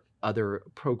or other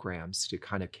programs to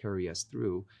kind of carry us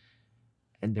through,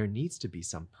 and there needs to be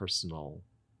some personal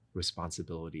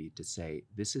responsibility to say,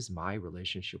 this is my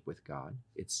relationship with God.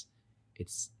 It's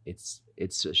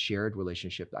a shared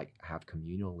relationship that I have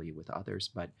communally with others,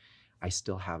 but I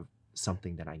still have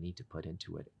something that I need to put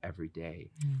into it every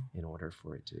day Yeah. in order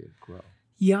for it to grow.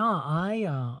 Yeah,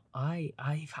 I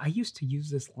used to use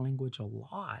this language a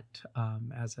lot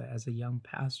as a young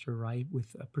pastor, right?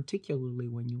 With particularly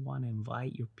when you want to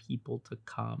invite your people to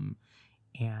come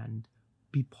and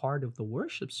be part of the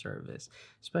worship service,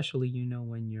 especially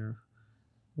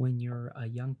when you're a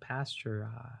young pastor.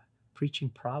 Preaching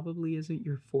probably isn't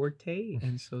your forte,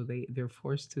 and so they're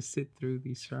forced to sit through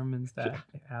these sermons Yeah.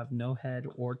 that have no head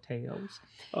or tails.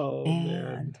 Oh man.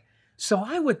 And so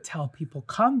I would tell people,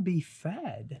 come be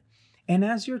fed. And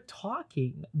as you're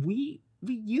talking, we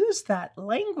use that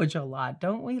language a lot,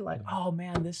 don't we? Like, Yeah. oh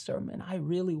man, this sermon, I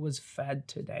really was fed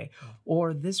today. Yeah.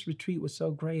 Or this retreat was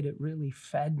so great, it really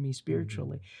fed me Mhm.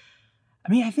 spiritually. I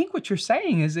mean, I think what you're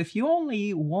saying is if you only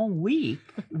eat 1 week,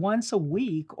 once a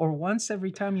week, or once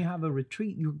every time you have a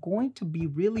retreat, you're going to be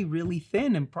really, really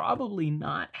thin and probably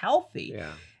not healthy.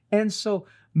 Yeah. And so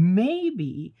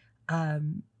maybe,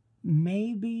 um,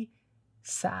 maybe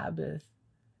Sabbath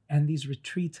and these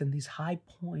retreats and these high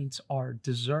points are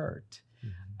dessert.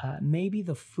 Mhm. Maybe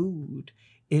the food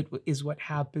is what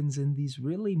happens in these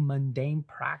really mundane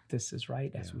practices,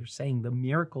 right? As Yeah. we were saying, the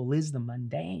miracle is the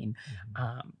mundane. Mhm.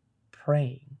 Um,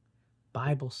 Praying,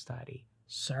 Bible study,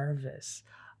 service,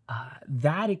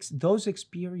 those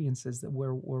experiences that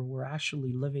where we're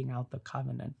actually living out the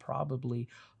covenant probably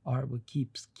are what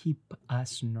keep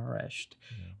us nourished,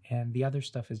 Yeah. and the other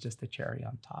stuff is just the cherry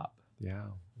on top. Yeah.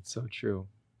 It's so true.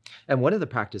 And one of the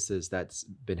practices that's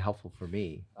been helpful for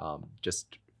me,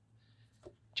 just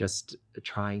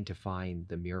trying to find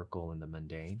the miracle in the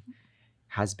mundane,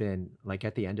 has been like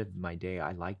at the end of my day,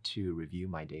 I like to review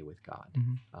my day with God,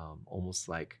 Mhm. um, almost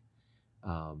like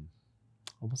um,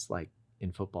 almost like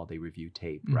in football they review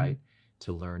tape, Mhm. right,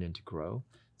 to learn and to grow.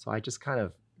 So I just kind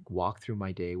of walk through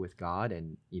my day with God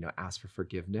and ask for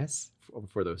forgiveness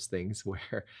for those things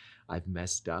where I've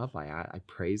messed up. I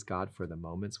praise God for the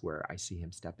moments where I see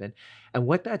Him step in, and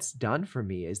what that's done for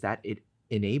me is that it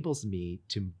enables me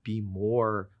to be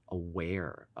more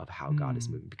aware of how God is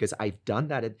Mm. moving, because I've done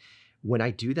that when I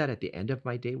do that at the end of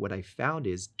my day. What I found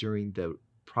is during the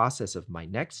process of my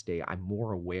next day, I'm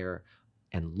more aware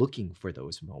and looking for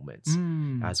those moments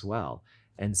Mm. as well.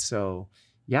 And so,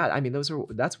 yeah, I mean,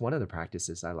 that's one of the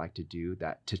practices I like to do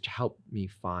that to help me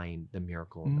find the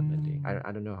miracle in the mundane. Mm.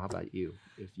 I don't know. How about you?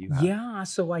 If you have. Yeah,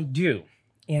 so I do.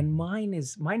 And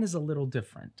Mhm. mine is a little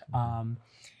different. Mhm.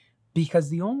 Because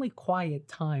the only quiet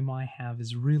time I have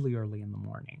is really early in the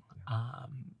morning. Yeah.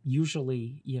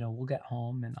 Usually, we'll get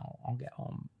home and I'll get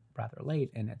home rather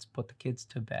late, and it's put the kids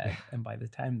to bed. And by the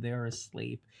time they're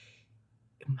asleep,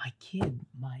 my kid,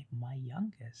 my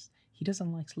youngest, he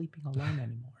doesn't like sleeping alone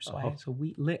anymore. So Oh,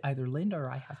 either Linda or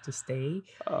I have to stay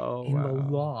oh in the wow.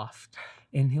 loft,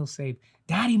 and he'll say,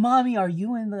 "Daddy, mommy, are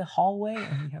you in the hallway?"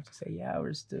 And we have to say, "Yeah,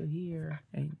 we're still here."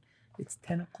 And it's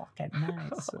 10 o'clock at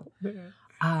night, so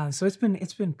Oh, man. so it's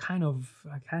been kind of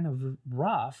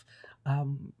rough.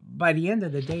 By the end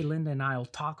of the day, Linda and I'll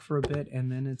talk for a bit,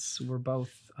 and then we're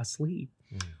both asleep.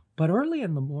 Mm. But early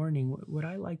in the morning, what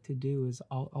I like to do is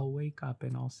I'll wake up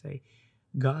and I'll say,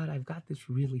 God, I've got this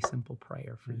really simple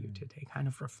prayer for you Mm. today, kind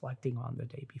of reflecting on the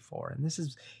day before. And this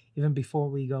is even before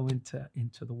we go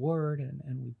into the word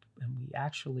and we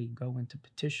actually go into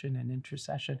petition and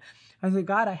intercession. I say,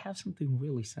 God, I have something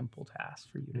really simple to ask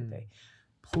for you Mm. today.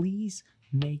 Please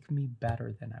make me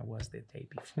better than I was the day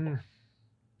before. Mm.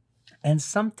 And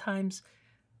sometimes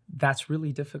that's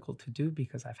really difficult to do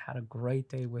because I've had a great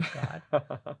day with God.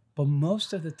 But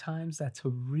most of the times that's a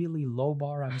really low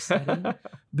bar I'm setting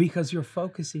because you're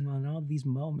focusing on all these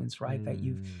moments, right?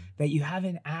 Mm. That you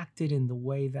haven't acted in the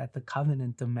way that the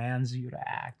covenant demands you to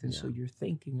act. And so Yeah. you're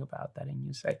thinking about that and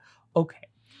you say, okay,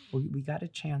 we got a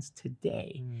chance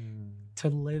today Mm. to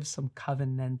live some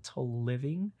covenantal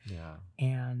living. Yeah.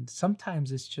 And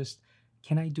sometimes it's just,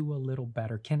 can I do a little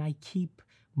better? Can I keep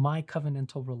my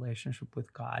covenantal relationship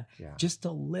with God Yeah. just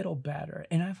a little better?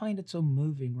 And I find it so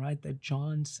moving, right? That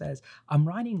John says, I'm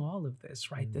writing all of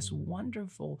this, right? This Mm.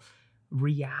 wonderful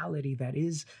reality that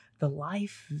is the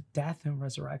life, death, and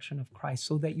resurrection of Christ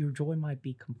so that your joy might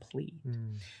be complete.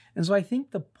 Mm. And so I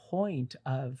think the point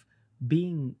of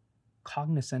being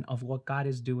cognizant of what God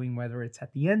is doing, whether it's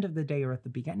at the end of the day or at the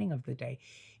beginning of the day,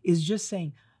 is just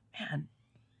saying, man,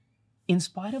 in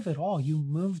spite of it all, you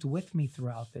moved with me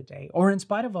throughout the day. Or in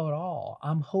spite of it all,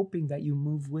 I'm hoping that you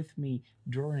move with me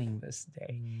during this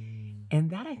day. Mm. And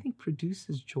that, I think,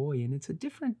 produces joy. And it's a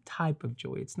different type of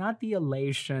joy. It's not the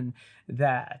elation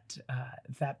that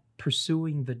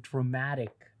pursuing the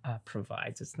dramatic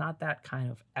provides. It's not that kind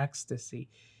of ecstasy.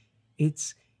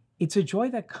 It's a joy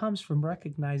that comes from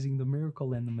recognizing the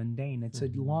miracle in the mundane. It's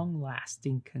Mhm. a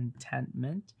long-lasting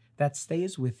contentment that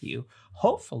stays with you,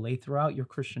 hopefully, throughout your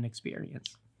Christian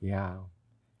experience. Yeah.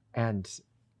 And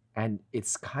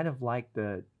it's kind of like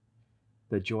the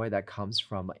joy that comes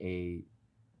from a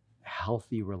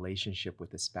healthy relationship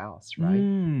with a spouse, right?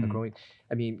 A growing,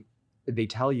 I mean, they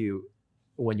tell you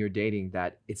when you're dating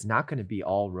that it's not going to be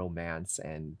all romance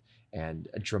and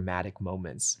dramatic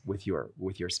moments with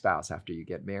your spouse after you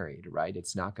get married, right?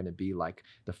 It's not going to be like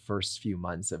the first few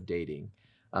months of dating.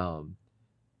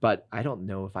 But I don't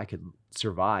know if I could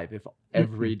survive if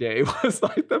every day was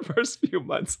like the first few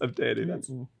months of dating. That's,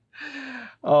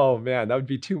 oh man, that would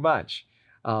be too much.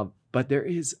 But there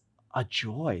is a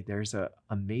joy. There's a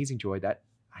amazing joy that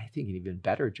I think an even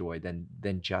better joy than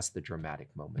just the dramatic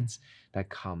moments that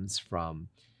comes from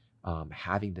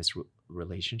having this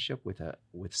relationship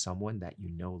with someone that you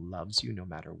know loves you no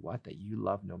matter what, that you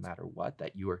love no matter what,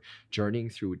 that you are journeying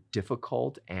through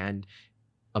difficult and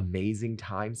amazing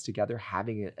times together,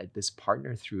 having this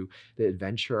partner through the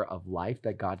adventure of life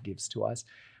that God gives to us,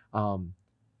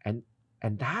 and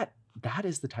that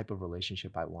is the type of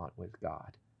relationship I want with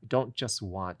God. I don't just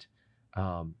want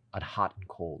a hot and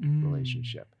cold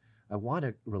relationship. I want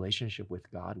a relationship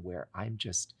with God where I'm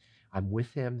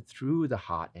with Him through the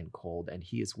hot and cold, and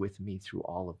He is with me through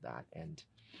all of that. And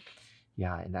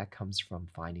yeah, and that comes from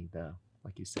finding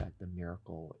like you said, the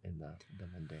miracle in the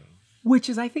mundane. Which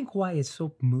is, I think, why it's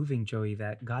so moving, Joey,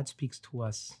 that God speaks to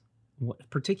us,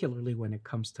 particularly when it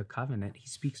comes to covenant, He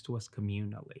speaks to us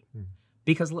communally.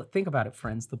 Because think about it,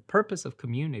 friends, the purpose of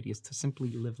community is to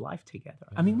simply live life together.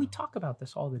 I mean, we talk about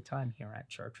this all the time here at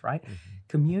church, right?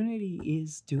 Community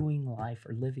is doing life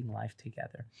or living life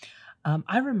together.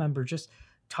 I remember just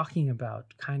talking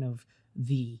about kind of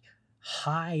the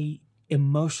high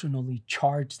emotionally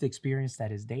charged experience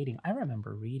that is dating. I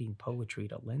remember reading poetry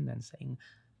to Lyndon saying,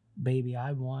 baby,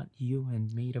 I want you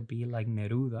and me to be like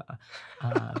Neruda.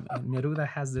 And Neruda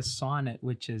has this sonnet,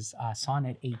 which is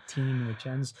sonnet 18, which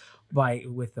ends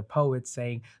with the poet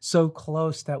saying, so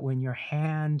close that when your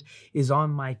hand is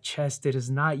on my chest, it is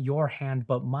not your hand,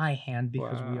 but my hand,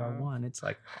 because we are one. It's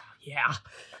like, yeah.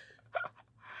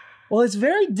 Well, it's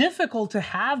very difficult to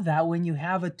have that when you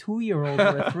have a 2-year-old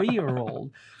or a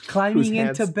 3-year-old climbing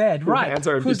into bed, right? Hands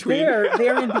are in Who's between.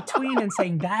 They're in between and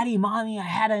saying, Daddy, Mommy, I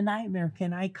had a nightmare.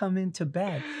 Can I come into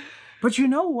bed? But you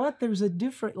know what? There's a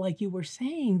different, like you were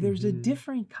saying, there's a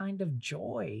different kind of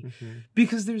joy,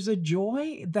 because there's a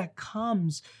joy that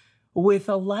comes with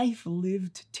a life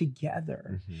lived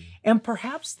together. And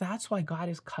perhaps that's why God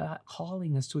is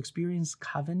calling us to experience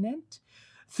covenant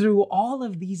through all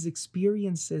of these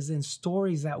experiences and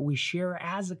stories that we share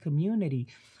as a community,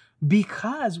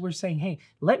 because we're saying, hey,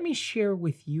 let me share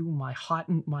with you my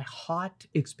hot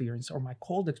experience or my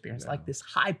cold experience, like this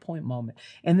high point moment.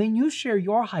 And then you share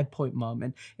your high point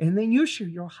moment, and then you share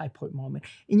your high point moment.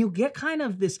 And you get kind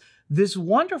of this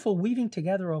wonderful weaving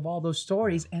together of all those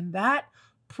stories. And that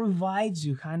provides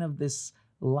you kind of this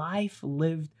life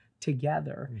lived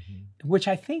together, which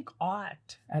I think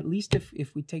ought, at least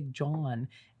if we take John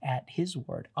at his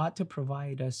word, ought to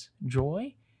provide us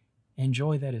joy and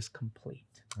joy that is complete.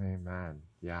 Amen.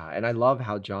 Yeah. And I love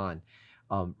how John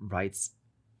writes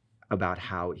about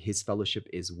how his fellowship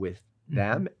is with Mhm.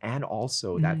 them, and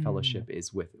also that Mm. fellowship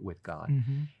is with God.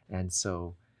 Mhm. And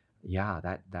so, yeah,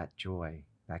 that joy,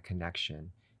 that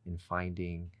connection in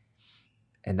finding,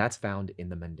 and that's found in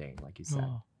the mundane, like you said,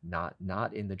 Oh,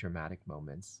 not in the dramatic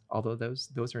moments, although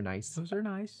those are nice those are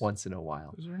nice. once in a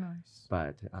while, Those are nice.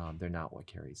 but they're not what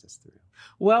carries us through.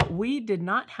 Well, we did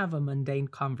not have a mundane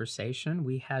conversation.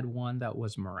 We had one that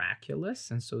was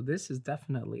miraculous. And so this is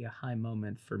definitely a high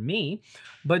moment for me.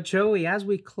 But Joey, as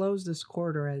we close this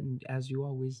quarter, and as you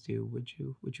always do, would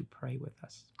you pray with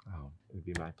us? Oh, it would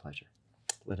be my pleasure.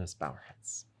 Let us bow our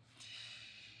heads.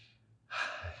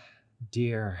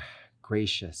 Dear,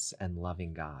 gracious, and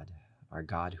loving God, our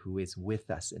God who is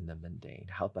with us in the mundane,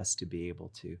 help us to be able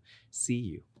to see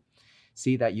you.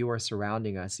 See that you are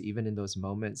surrounding us even in those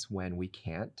moments when we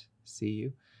can't see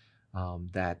you,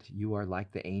 that you are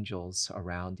like the angels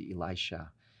around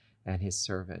Elisha and his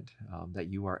servant, that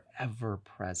you are ever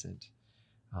present,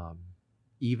 um,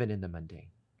 even in the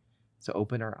mundane. So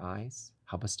open our eyes,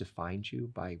 help us to find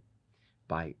you by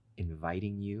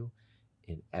inviting you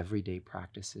in everyday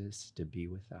practices to be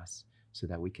with us so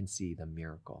that we can see the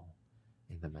miracle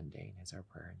in the mundane, is our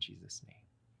prayer in Jesus' name.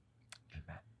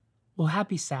 Amen. Well,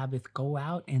 happy Sabbath. Go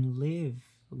out and live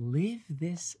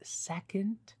this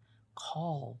second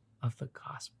call of the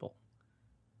gospel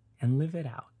and live it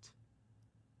out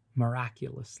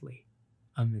miraculously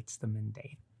amidst the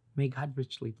mundane. May God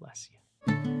richly bless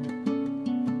you.